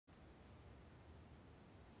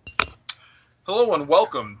Hello and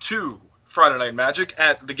welcome to Friday Night Magic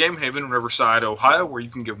at the Game Haven in Riverside, Ohio, where you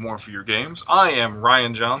can get more for your games. I am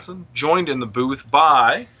Ryan Johnson, joined in the booth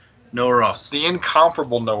by Noah Ross. the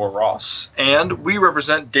incomparable Noah Ross, and we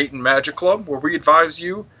represent Dayton Magic Club, where we advise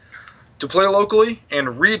you to play locally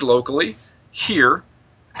and read locally here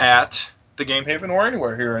at the Game Haven or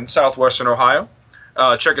anywhere here in southwestern Ohio.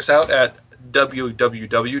 Check us out at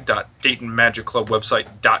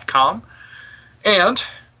www.daytonmagicclubwebsite.com and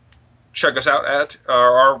check us out at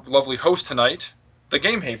our lovely host tonight,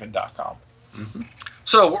 thegamehaven.com. Mm-hmm.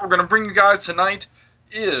 So what we're going to bring you guys tonight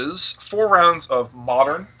is 4 rounds of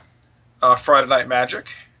modern Friday Night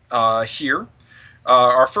Magic here.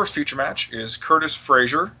 Our first feature match is Curtis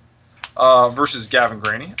Frazier versus Gavin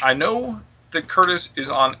Greaney. I know that Curtis is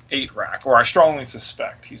on 8-rack, or I strongly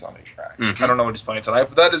suspect he's on 8-rack. Mm-hmm. I don't know what he's playing tonight,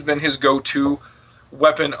 but that has been his go-to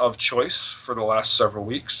weapon of choice for the last several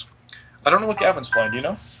weeks. I don't know what Gavin's playing. Do you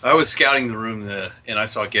know? I was scouting the room and I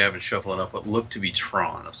saw Gavin shuffling up what looked to be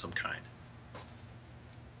Tron of some kind.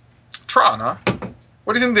 Tron, huh?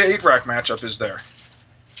 What do you think the 8-rack matchup is there?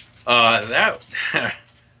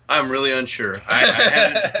 I'm really unsure.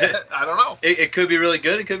 I don't know. It could be really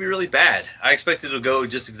good. It could be really bad. I expect it to go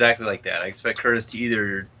just exactly like that. I expect Curtis to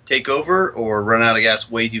either take over or run out of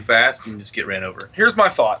gas way too fast and just get ran over. Here's my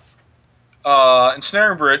thought.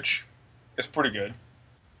 Ensnaring Bridge is pretty good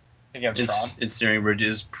against Tron. Ensnaring Bridge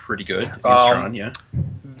is pretty good against Tron, yeah.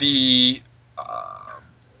 The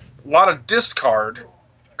lot of discard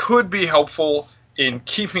could be helpful in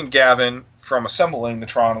keeping Gavin from assembling the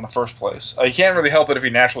Tron in the first place. He can't really help it if he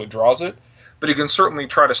naturally draws it, but he can certainly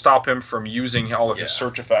try to stop him from using all of his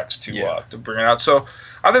search effects to bring it out. So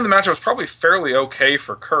I think the matchup is probably fairly okay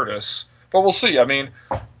for Curtis, but we'll see. I mean,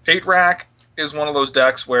 8-rack is one of those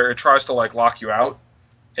decks where it tries to lock you out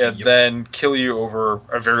and then kill you over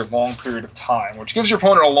a very long period of time, which gives your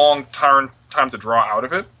opponent a long time to draw out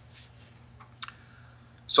of it.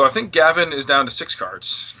 So I think Gavin is down to 6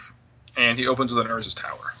 cards, and he opens with an Urza's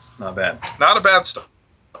Tower. Not bad. Not a bad start.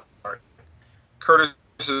 Curtis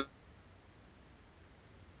is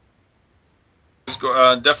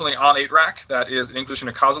definitely on 8-rack. That is an Inquisition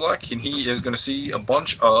of Kozilek, and he is going to see a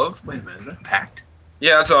bunch of... Wait a minute, is that packed?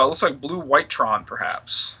 Yeah, it looks like blue-white Tron,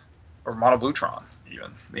 perhaps. Or mono-blue Tron, even.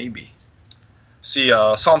 Maybe. See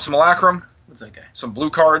Solemn Simulacrum. What's that guy? Some blue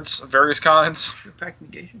cards of various kinds. Is it a packed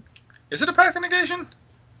negation? Is it a packed negation?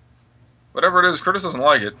 Whatever it is, Curtis doesn't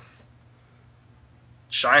like it.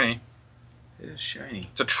 Shiny. It is shiny.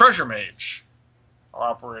 It's a Treasure Mage, our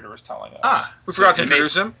operator is telling us. We So forgot to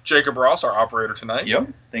introduce him. Jacob Ross, our operator tonight. Yep.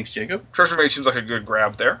 Thanks, Jacob. Treasure Mage seems like a good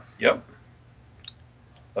grab there. Yep.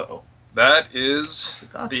 Uh-oh. That is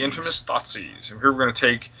Thoughtseize. the infamous Thoughtseize. And here we're going to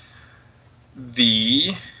take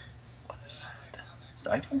the... What is that?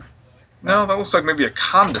 Stifle? No, that looks like maybe a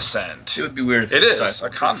Condescend. It would be weird if It was is,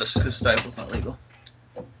 Stifle, a Condescend. because Stifle's not legal.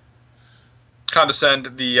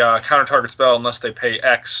 Condescend, the counter target spell unless they pay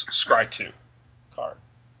X Scry 2 card.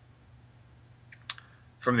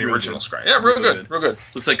 From the Real original good. Scry. Yeah, real good. Real good.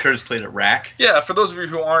 Looks like Curtis played at rack. Yeah, for those of you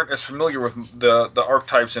who aren't as familiar with the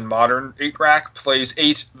archetypes in Modern, 8-rack plays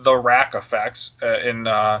 8 the rack effects in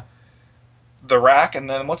the rack, and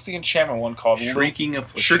then what's the enchantment one called? Shrieking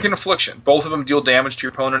Affliction. Shrieking Affliction. Both of them deal damage to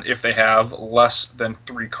your opponent if they have less than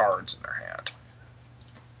 3 cards in their hand.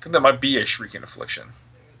 I think that might be a Shrieking Affliction.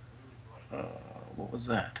 What was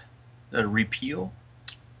that? A repeal?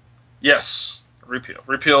 Yes, Repeal.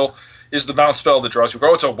 Repeal is the bounce spell that draws you.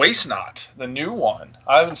 Oh, it's a Waste Knot, the new one.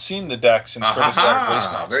 I haven't seen the deck since Curtis added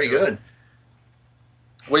Waste Knots. Very good.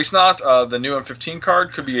 Waste Knot, the new M15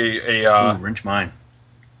 card, could be a Wrench Mine.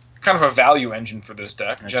 kind of a value engine for this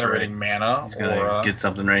deck, That's generating mana. He's going to get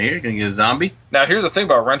something right here. Going to get a zombie. Now, here's the thing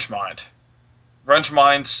about Wrench Mind. Wrench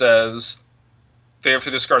Mind says they have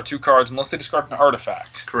to discard 2 cards unless they discard an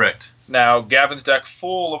artifact. Correct. Now, Gavin's deck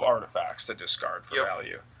full of artifacts to discard for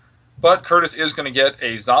value. But Curtis is going to get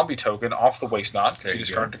a zombie token off the Waste Knot because he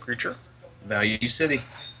discarded a creature. Value City.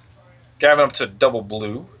 Gavin up to double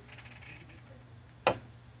blue.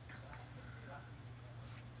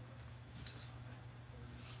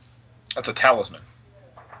 That's a Talisman.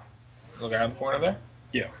 Look around the corner there?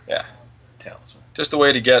 Yeah. Yeah. Talisman. Just a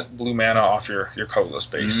way to get blue mana off your colorless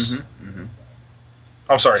base. Mm-hmm. Mm-hmm.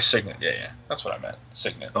 I'm sorry, Signet. Yeah. That's what I meant.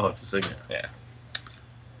 Signet. Oh, it's a Signet. Yeah.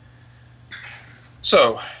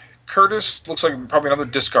 So, Curtis looks like probably another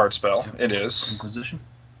discard spell. It is. Inquisition.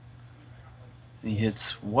 He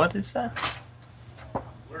hits... What is that?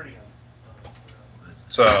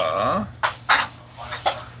 It's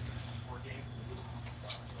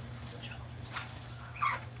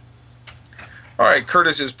Alright,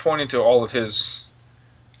 Curtis is pointing to all of his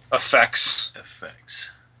effects.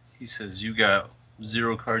 He says you got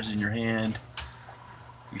 0 cards in your hand.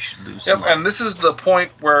 You should lose. Yep, and this is the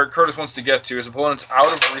point where Curtis wants to get to. His opponent's out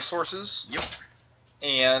of resources. Yep.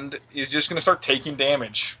 And he's just going to start taking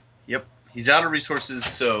damage. Yep. He's out of resources,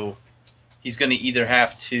 so he's going to either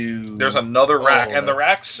have to... There's another rack, and the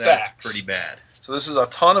rack stacks. That's pretty bad. So this is a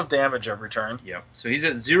ton of damage every turn. Yep. So he's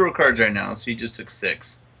at 0 cards right now, so he just took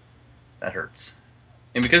 6. That hurts.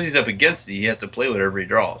 And because he's up against it, he has to play whatever he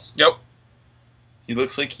draws. Yep. He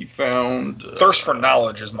looks like he found... Thirst for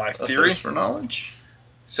Knowledge is my theory. Thirst for Knowledge?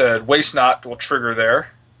 Said Waste Not will trigger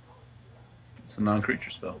there. It's a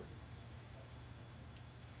non-creature spell.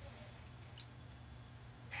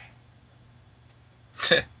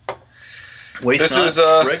 Waste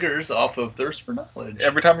Not triggers off of Thirst for Knowledge.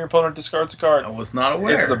 Every time your opponent discards a card. I was not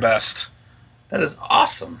aware. It's the best. That is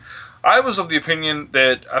awesome. I was of the opinion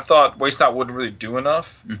that I thought Waste Not wouldn't really do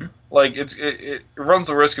enough. Mm-hmm. Like, it runs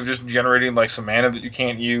the risk of just generating, like, some mana that you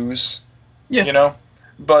can't use. Yeah. You know?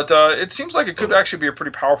 But it seems like it could actually be a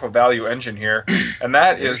pretty powerful value engine here. And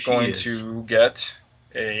that is going to get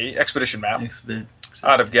a Expedition map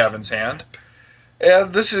out of Gavin's hand.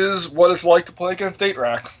 And this is what it's like to play against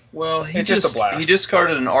 8-rack. Well, it's just a blast. He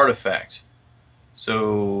discarded an artifact.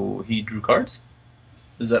 So he drew cards?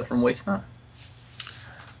 Is that from Waste Not?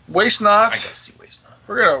 Waste Not. I gotta see Waste Not.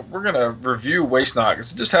 We're gonna review Waste Not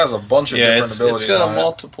because it just has a bunch of different abilities. It's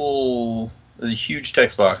got a huge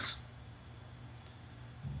text box.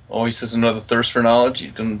 Oh, he says another Thirst for Knowledge.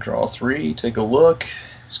 He's gonna draw 3. Take a look.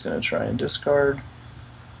 He's gonna try and discard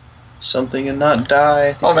something and not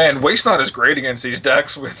die. Oh man, Waste Not is great against these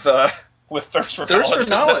decks with Thirst for Knowledge. Thirst for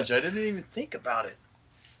Knowledge. I didn't even think about it.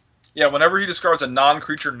 Yeah, whenever he discards a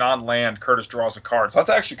non-creature, non-land, Curtis draws a card. So that's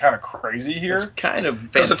actually kind of crazy here. It's kind of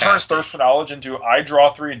fantastic. Because it turns Thirst for Knowledge into I draw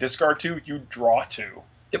 3 and discard 2, you draw 2.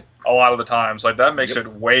 Yep. A lot of the times. Like, that makes it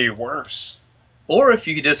way worse. Or if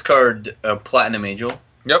you discard a Platinum Angel.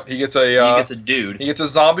 Yep, he gets a dude. He gets a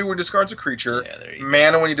zombie when he discards a creature,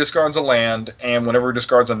 mana when he discards a land, and whenever he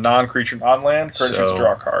discards a non-creature, non-land, Curtis gets to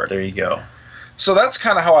draw a card. There you go. So that's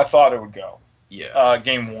kind of how I thought it would go. Yeah.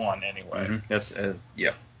 Game 1, anyway. Mm-hmm.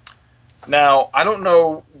 Yeah. Now, I don't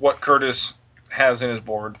know what Curtis has in his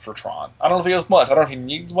board for Tron. I don't know if he has much. I don't know if he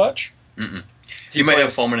needs much. Mm-mm. He might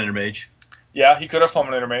have Fulminator Mage. Yeah, he could have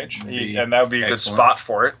Fulminator Mage, and that would be a good spot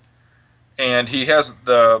for it. And he has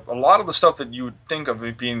a lot of the stuff that you would think of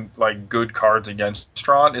it being like good cards against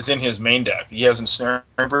Tron is in his main deck. He has Ensnaring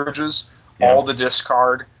Bridges, all the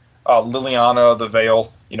discard, Liliana, the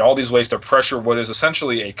Veil, all these ways to pressure what is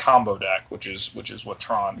essentially a combo deck, which is what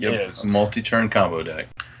Tron is. A multi-turn combo deck.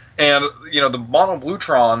 And the mono blue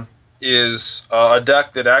Tron is a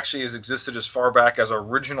deck that actually has existed as far back as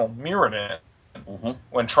original Mirrodin,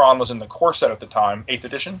 when Tron was in the core set at the time, 8th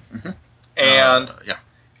edition. And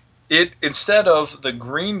it, instead of the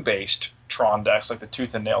green-based Tron decks, like the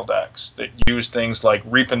Tooth and Nail decks, that use things like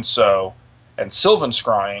Reap and Sow and Sylvan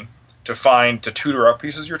Scrying to tutor up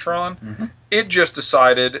pieces of your Tron, it just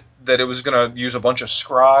decided that it was going to use a bunch of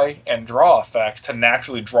Scry and draw effects to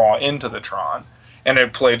naturally draw into the Tron. And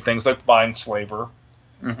it played things like Mindslaver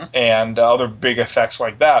and other big effects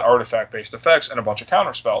like that, artifact-based effects, and a bunch of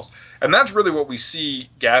counterspells. And that's really what we see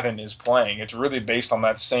Gavin is playing. It's really based on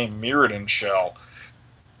that same Mirrodin shell.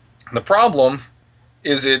 The problem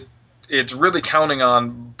is it's really counting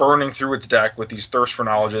on burning through its deck with these Thirst for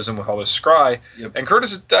Knowledges and with all this Scry. And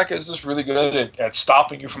Curtis's deck is just really good at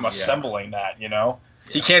stopping you from assembling that,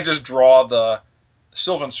 He can't just draw the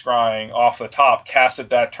Sylvan Scrying off the top, cast it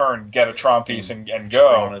that turn, get a Tron piece, and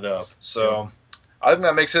go. Throwing it up. So I think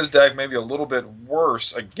that makes his deck maybe a little bit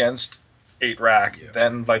worse against 8-rack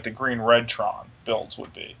than like the green-red Tron builds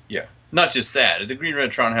would be. Yeah. Not just that. The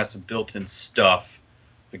green-red Tron has some built-in stuff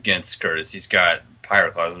against Curtis. He's got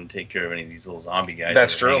Pyroclasm to take care of any of these little zombie guys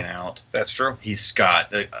that are hanging out. That's true. He's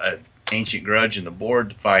got a Ancient Grudge in the board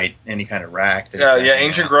to fight any kind of rack.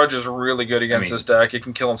 Ancient Grudge is really good against this deck. It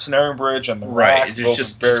can kill Ensnaring Bridge and the rack. It's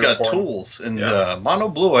just got tools. And Mono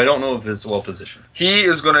Blue, I don't know if it's well positioned. He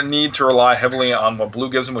is going to need to rely heavily on what Blue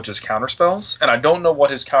gives him, which is counterspells. And I don't know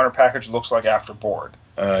what his counter package looks like after board.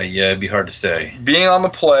 It'd be hard to say. Being on the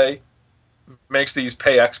play makes these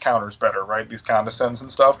pay X counters better, right? These condescends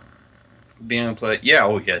and stuff. Being on the play,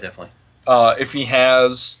 definitely. If he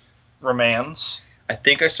has Remands. I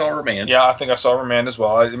think I saw Remand. Yeah, I think I saw Remand as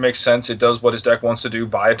well. It makes sense. It does what his deck wants to do.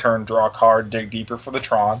 Buy a turn, draw a card, dig deeper for the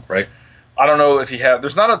Tron. Right. I don't know if he has...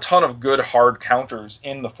 There's not a ton of good hard counters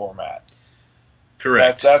in the format.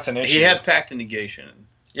 Correct. That's an issue. He had Pact and Negation.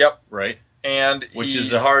 Yep. Right. Which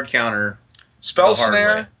is a hard counter. Spell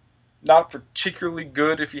Snare, not particularly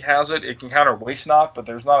good if he has it. It can counter Waste Not, but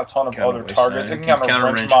there's not a ton of other targets. It can counter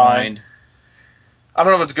Wrench Mind. I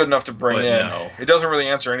don't know if it's good enough to bring But in. no. It doesn't really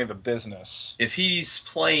answer any of the business. If he's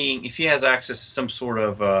playing, if he has access to some sort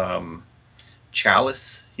of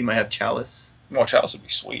chalice, he might have chalice. Well, Chalice would be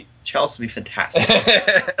sweet. Chalice would be fantastic.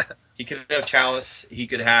 He could have chalice. He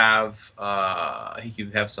could have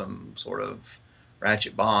some sort of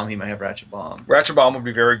ratchet bomb. He might have ratchet bomb. Ratchet Bomb would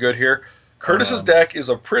be very good here. Curtis's deck is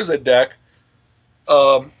a prison deck,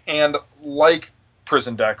 and like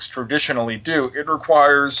prison decks traditionally do, it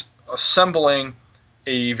requires assembling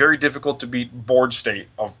a very difficult to beat board state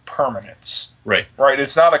of permanence. Right. Right.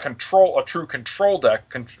 It's not a true control deck.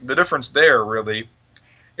 The difference there really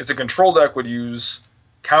is a control deck would use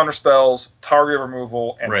counter spells, target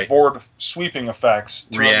removal, and board sweeping effects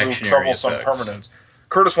to remove troublesome permanents.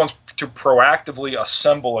 Curtis wants to proactively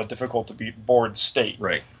assemble a difficult to beat board state.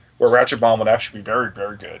 Right. Where Ratchet Bomb would actually be very,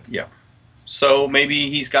 very good. Yeah. So maybe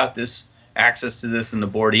he's got this access to this in the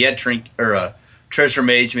board. He had Treasure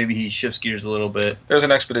Mage. Maybe he shifts gears a little bit. There's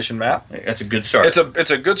an Expedition map. That's a good start.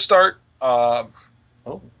 It's a good start. And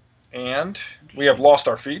we have lost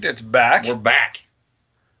our feed. It's back. We're back.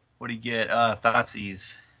 What do you get?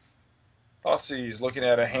 Thoughtseize. Thoughtseize, looking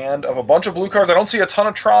at a hand of a bunch of blue cards. I don't see a ton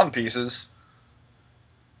of Tron pieces.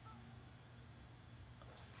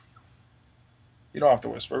 You don't have to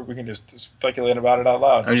whisper. We can just speculate about it out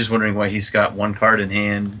loud. I'm just wondering why he's got one card in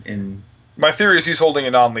hand. And my theory is he's holding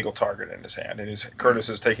a non-legal target in his hand, and Curtis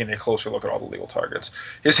is taking a closer look at all the legal targets.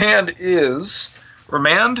 His hand is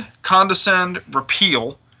Remand, Condescend,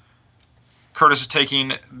 Repeal. Curtis is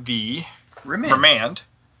taking the Remand.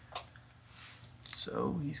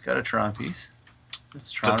 So he's got a Tron piece.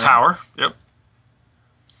 It's a tower. Yep.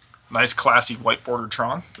 Nice, classy white bordered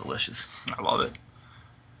Tron. Delicious. I love it.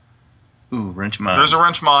 Ooh, Wrench Mind. There's a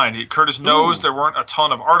Wrench Mind. Curtis knows there weren't a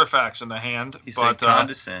ton of artifacts in the hand. He said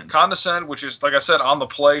Condescend. Condescend, which is, like I said, on the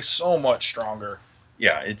play, so much stronger.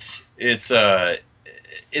 Yeah, it's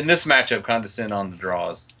in this matchup, Condescend on the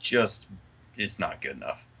draw is just, it's not good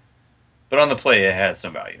enough. But on the play, it has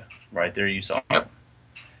some value. Right there, you saw. Yep.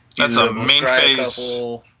 That's a main phase.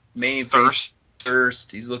 Main Thirst.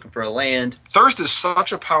 Thirst. He's looking for a land. Thirst is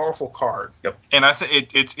such a powerful card. Yep. And I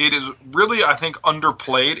think it is really, I think,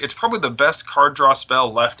 underplayed. It's probably the best card draw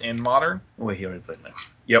spell left in Modern. Wait, he already played that.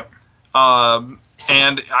 Yep.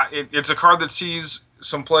 And it's a card that sees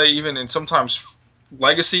some play even in sometimes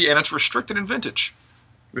Legacy, and it's restricted in Vintage.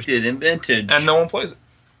 Restricted in Vintage. And no one plays it.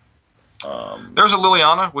 There's a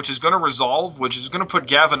Liliana, which is going to resolve, which is going to put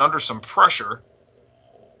Gavin under some pressure.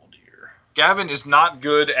 Gavin is not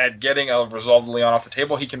good at getting a resolved Liliana off the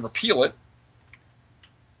table. He can repeal it.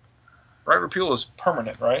 Right? Repeal is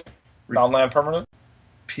permanent, right? Non-land permanent?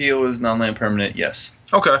 Repeal is non-land permanent, yes.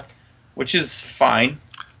 Okay. Which is fine.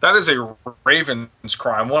 That is a Raven's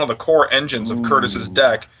Crime. One of the core engines of Curtis's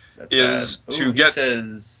deck is to get...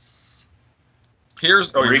 Says...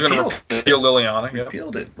 Here's... Oh, you're going to repeal Liliana.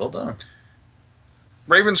 Repealed it. Well done.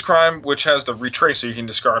 Raven's Crime, which has the retrace, so you can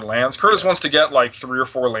discard lands. Curtis wants to get like 3 or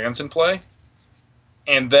 4 lands in play,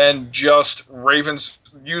 and then just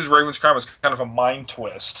use Raven's Crime as kind of a mind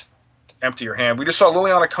twist to empty your hand. We just saw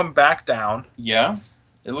Liliana come back down. Yeah,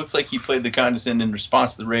 it looks like he played the Condescend in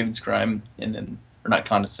response to the Raven's Crime, and then, or not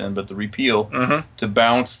Condescend, but the Repeal to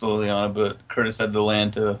bounce the Liliana. But Curtis had the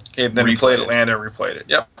land to. And then he played it, land, and replayed it.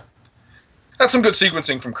 Yep, that's some good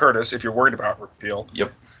sequencing from Curtis. If you're worried about Repeal.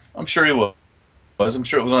 Yep, I'm sure he will. I'm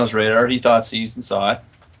sure it was on his radar. He thought seized and saw it.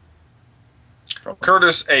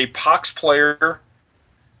 Curtis, a Pox player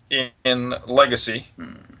in Legacy.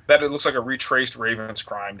 That it looks like a retraced Raven's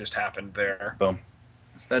Crime just happened there. Boom.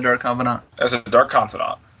 Is that Dark Confidant? That's a Dark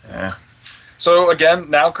Confidant. Yeah. So again,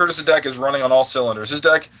 now Curtis' deck is running on all cylinders. His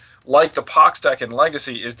deck, like the Pox deck in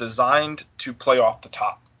Legacy, is designed to play off the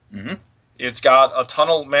top. It's got a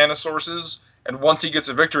ton of mana sources, and once he gets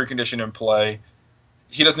a victory condition in play,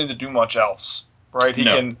 he doesn't need to do much else. Right, he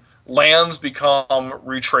can lands become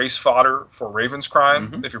retrace fodder for Raven's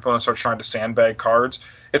Crime if your opponent starts trying to sandbag cards.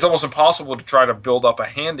 It's almost impossible to try to build up a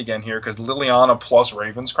hand again here because Liliana plus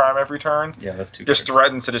Raven's Crime every turn. Yeah, that's 2 just cards.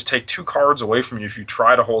 Threatens to just take 2 cards away from you if you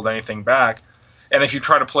try to hold anything back. And if you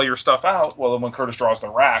try to play your stuff out, well, then when Curtis draws the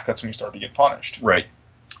rack, that's when you start to get punished. Right.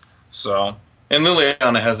 So, and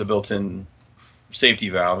Liliana has a built-in safety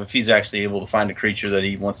valve if he's actually able to find a creature that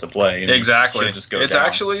he wants to play. Exactly. Just go it's down.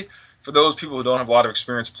 Actually, for those people who don't have a lot of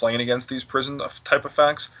experience playing against these prison type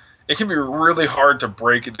effects, it can be really hard to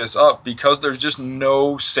break this up because there's just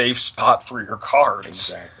no safe spot for your cards.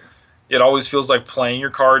 Exactly. It always feels like playing your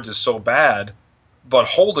cards is so bad, but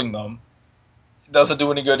holding them doesn't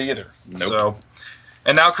do any good either. Nope. So,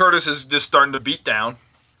 and now Curtis is just starting to beat down.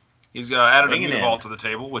 He's added a Swinging new in. vault to the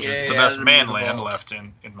table, which is the best man land left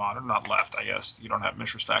in Modern. Not left, I guess. You don't have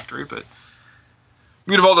Mishra's Factory, but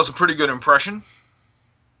Mutavault does a pretty good impression.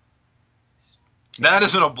 That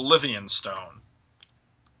is an Oblivion Stone.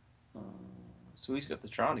 So he's got the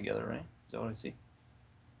Tron together, right? Is that what I see?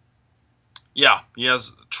 Yeah, he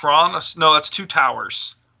has Tron. No, that's 2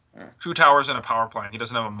 towers. Yeah. 2 towers and a power plant. He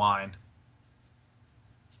doesn't have a mine.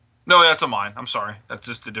 No, that's a mine. I'm sorry. That's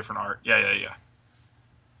just a different art. Yeah.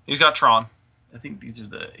 He's got Tron. I think these are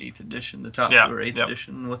the 8th edition. The top Yeah, two are 8th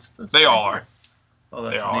edition. What's this? They all are. Oh,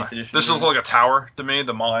 that's They an all 8th are. edition. This looks like a tower to me,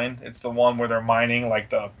 the mine. It's the one where they're mining like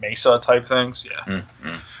the mesa type things. Yeah.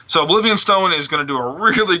 Mm-hmm. So Oblivion Stone is going to do a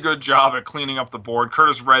really good job at cleaning up the board.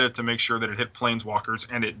 Curtis read it to make sure that it hit Planeswalkers,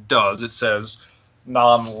 and it does. It says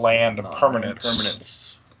non-land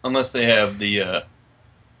permanents. Unless they have the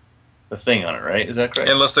thing on it, right? Is that correct?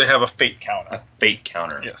 Unless they have a fate counter. A fate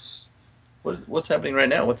counter. Yes. What's happening right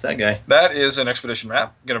now? What's that guy? That is an expedition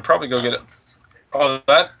map. Going to probably go get it. Oh,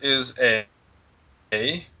 that is a...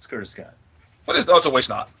 It's Curtis Scott. What is... Oh, it's a waste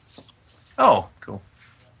knot. Oh, cool.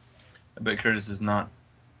 I bet Curtis is not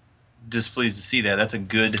displeased to see that. That's a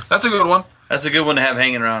good one. That's a good one to have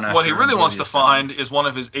hanging around. What he really wants to find is one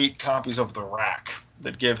of his 8 copies of the Rack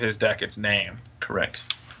that give his deck its name.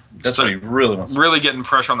 Correct. That's what he really wants. Really getting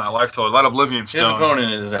pressure on that life total. That Oblivion Stone. His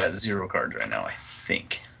opponent is at 0 cards right now, I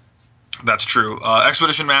think. That's true.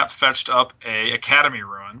 Expedition map fetched up a Academy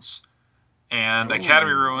Ruins, and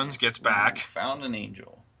Academy Ruins gets back Found an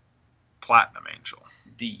Angel. Platinum Angel.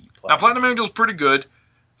 Now Platinum Angel is pretty good.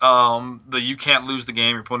 You can't lose the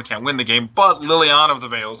game, your opponent can't win the game, but Liliana of the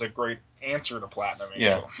Veil is a great answer to Platinum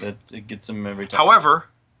Angel. Yeah, it gets him every time. However,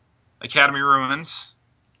 Academy Ruins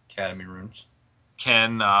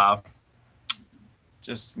can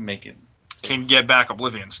just make it can get back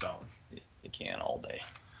Oblivion Stone. It can all day.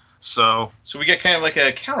 So we get kind of like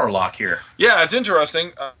a counter lock here. Yeah, it's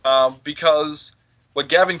interesting because what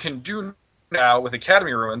Gavin can do now with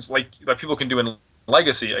Academy Ruins, like people can do in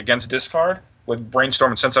Legacy against discard with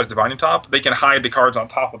Brainstorm and Sensei's Divining Top, they can hide the cards on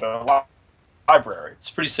top of their library.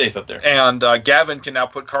 It's pretty safe up there. And Gavin can now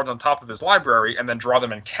put cards on top of his library and then draw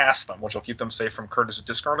them and cast them, which will keep them safe from Curtis'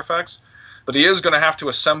 discard effects. But he is going to have to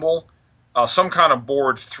assemble some kind of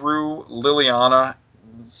board through Liliana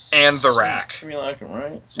and the Rack. Simulacrum,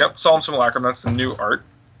 right? Yep, Solemn Simulacrum. That's the new art.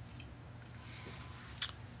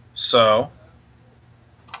 So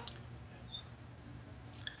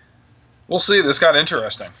we'll see. This got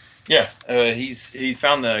interesting. Yeah, he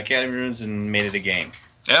found the Academy Ruins and made it a game.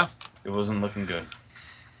 Yeah, it wasn't looking good.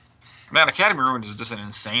 Man, Academy Ruins is just an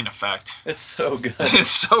insane effect. It's so good.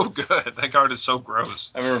 It's so good. That card is so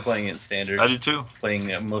gross. I remember playing it in Standard. I did too.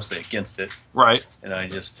 Playing mostly against it. Right. And I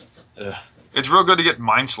just... It's real good to get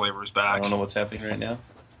Mind Slavers back. I don't know what's happening right now.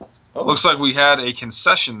 Oh. Looks like we had a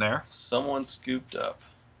concession there. Someone scooped up.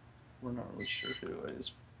 We're not really sure who it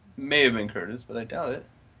is. May have been Curtis, but I doubt it.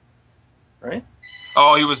 Right?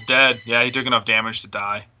 Oh, he was dead. Yeah, he took enough damage to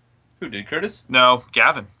die. Who did, Curtis? No,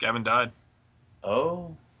 Gavin. Gavin died.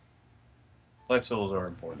 Oh. Life totals are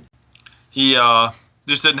important. He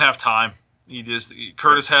just didn't have time.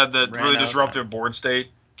 Curtis had that really disruptive board state.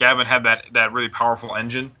 Gavin had that really powerful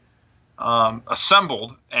engine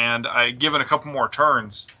assembled, and given a couple more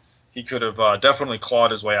turns, he could have definitely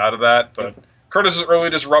clawed his way out of that. But Curtis's early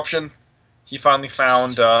disruption, he finally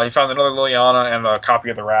found another Liliana and a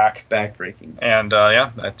copy of the Rack. Backbreaking. And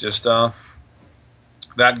that just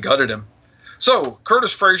that gutted him. So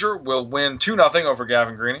Curtis Frazier will win 2-0 over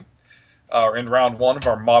Gavin Greaney. In round 1 of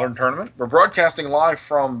our Modern tournament. We're broadcasting live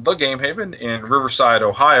from the Game Haven in Riverside,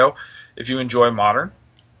 Ohio. If you enjoy Modern,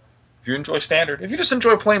 if you enjoy Standard, if you just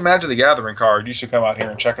enjoy playing Magic the Gathering card, you should come out here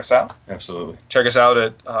and check us out. Absolutely. Check us out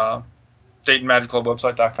at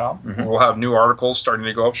DaytonMagicClubwebsite.com. Mm-hmm. We'll have new articles starting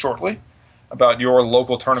to go up shortly about your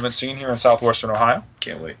local tournament scene here in southwestern Ohio.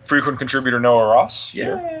 Can't wait. Frequent contributor Noah Ross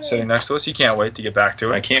here, sitting next to us. He can't wait to get back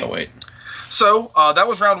to it. I can't wait. So that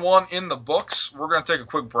was round 1 in the books. We're going to take a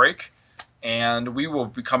quick break. And we will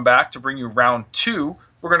come back to bring you round 2.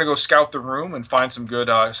 We're going to go scout the room and find some good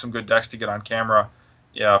decks to get on camera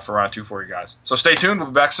for round 2 for you guys. So stay tuned. We'll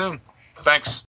be back soon. Thanks.